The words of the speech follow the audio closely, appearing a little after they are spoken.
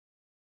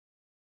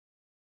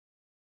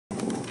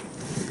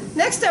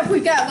Next up,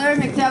 we've got Larry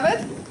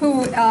McDevitt,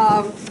 who,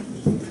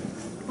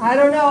 I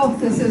don't know if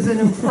this is an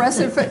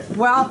impressive,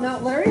 well, no,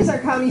 Larry is our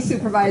county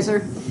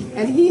supervisor,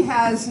 and he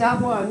has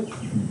not one,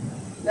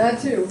 not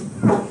two,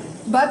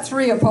 but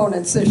 3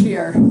 opponents this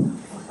year.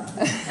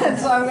 And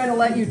so I'm going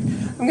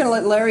to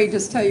let Larry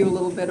just tell you a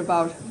little bit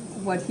about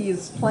what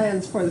his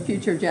plans for the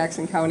future of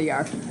Jackson County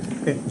are.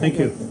 Okay, thank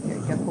you.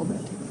 Here, hold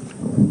that.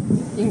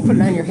 You can put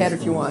it on your head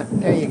if you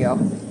want. There you go.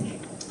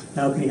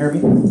 Now can you hear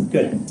me?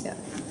 Good. Yeah.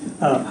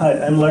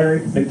 Hi, I'm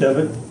Larry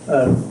McDevitt.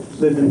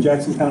 Lived in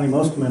Jackson County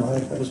most of my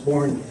life. I was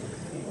born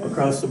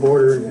across the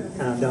border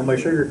down by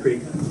Sugar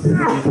Creek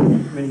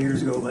many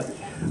years ago. But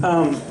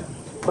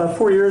about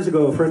 4 years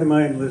ago, a friend of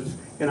mine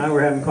and I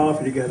were having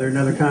coffee together,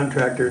 another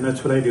contractor, and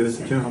that's what I do as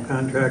a general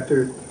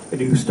contractor. I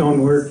do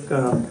stonework,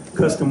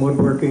 custom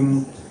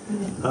woodworking,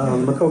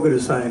 maquoketa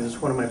designs is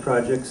one of my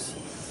projects.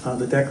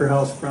 The Decker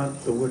House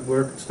front, the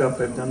woodwork stuff,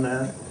 I've done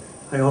that.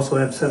 I also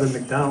have 7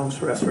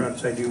 McDonald's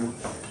restaurants I do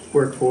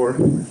work for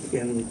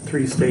in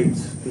 3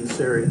 states in this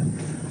area.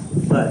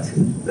 But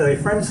a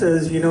friend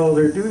says, you know,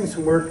 they're doing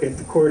some work at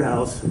the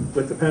courthouse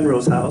with the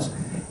Penrose House,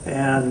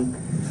 and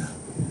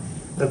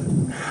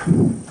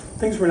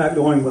things were not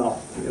going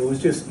well. It was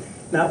just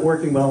not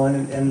working well,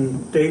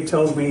 and Dave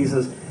tells me, he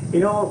says, you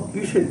know,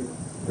 you should,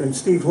 and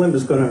Steve Limb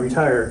is going to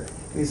retire.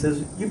 And he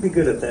says, you'd be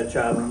good at that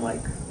job. And I'm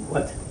like,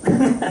 what?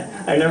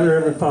 I never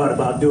ever thought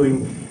about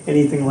doing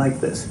anything like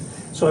this.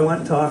 So I went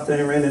and talked,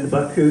 and I ran into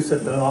Buck Coos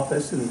at the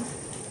office,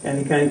 and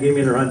he kind of gave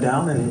me the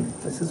rundown, and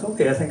I says,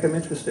 okay, I think I'm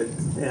interested.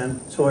 And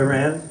so I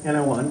ran, and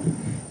I won.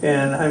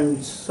 And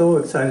I'm so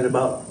excited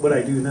about what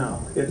I do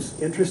now. It's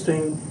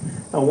interesting.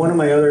 One of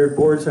my other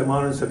boards I'm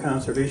on is a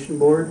conservation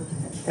board,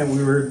 and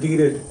we were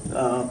deeded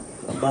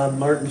Bob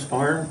Martin's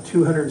farm,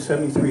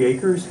 273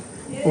 acres.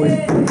 And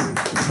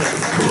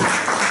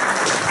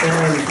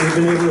we've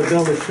been able to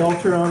build a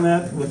shelter on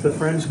that with the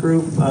Friends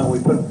group. We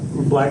put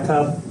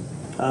blacktop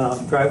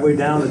driveway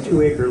down, a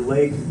 2-acre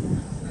lake,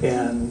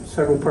 and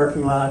several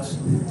parking lots.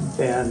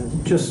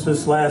 And just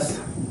this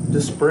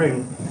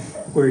spring,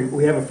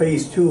 we have a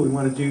phase 2. We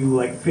want to do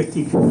like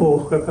 50 full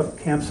hookup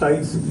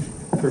campsites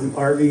for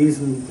RVs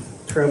and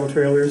travel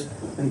trailers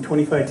and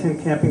 25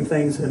 tent camping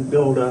things, and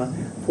build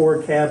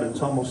 4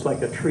 cabins, almost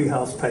like a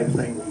treehouse type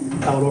thing,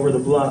 out over the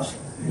bluffs.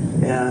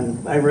 And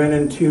I ran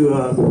into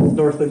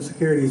Northland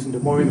Securities in Des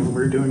Moines when we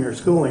were doing our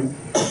schooling.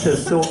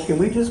 Says, so can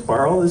we just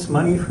borrow this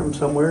money from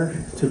somewhere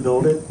to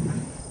build it?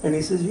 And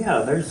he says, yeah,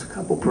 there's a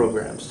couple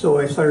programs. So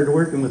I started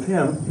working with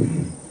him,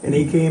 and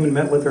he came and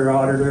met with our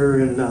auditor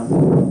and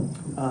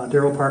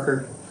Daryl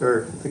Parker,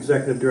 our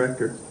executive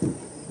director.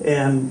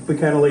 And we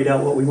kind of laid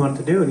out what we wanted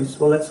to do. And he said,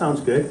 well, that sounds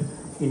good.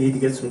 You need to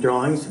get some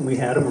drawings. And we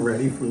had them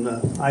ready from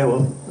the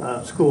Iowa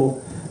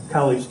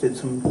college did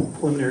some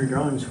preliminary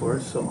drawings for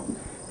us. So.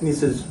 And he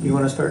says, do you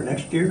want to start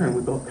next year? And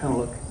we both kind of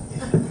look,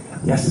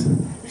 yes.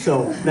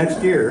 So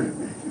next year,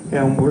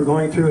 and we're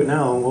going through it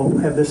now, and we'll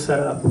have this set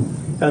up.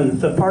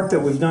 And the park that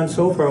we've done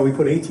so far, we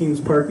put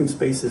 18 parking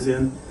spaces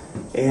in,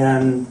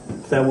 and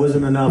that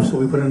wasn't enough, so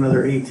we put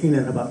another 18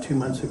 in about 2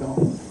 months ago.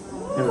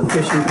 And the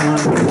fishing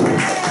pond.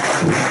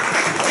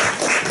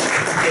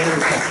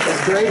 And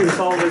as great as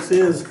all this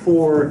is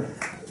for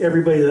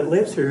everybody that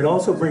lives here, it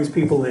also brings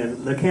people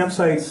in. The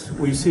campsites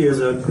we see as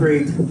a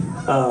great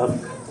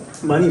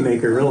money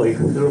maker, really.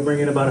 It'll bring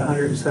in about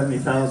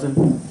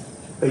 $170,000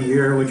 a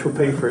year, which will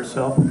pay for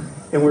itself.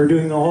 And we're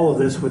doing all of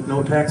this with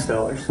no tax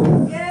dollars.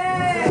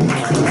 Yay!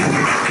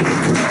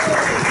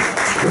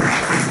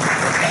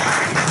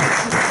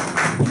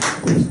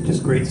 It's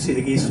just great to see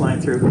the geese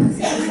flying through.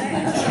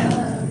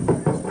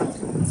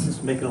 It's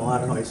just making a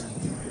lot of noise.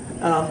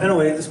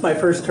 Anyway, this is my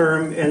first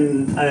term,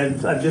 and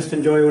I just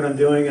enjoy what I'm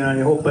doing, and I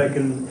hope I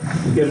can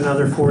get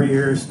another 4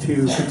 years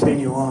to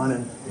continue on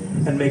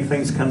and make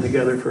things come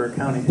together for our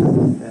county.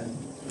 And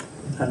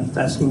I'm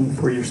asking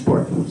for your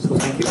support, so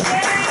thank you.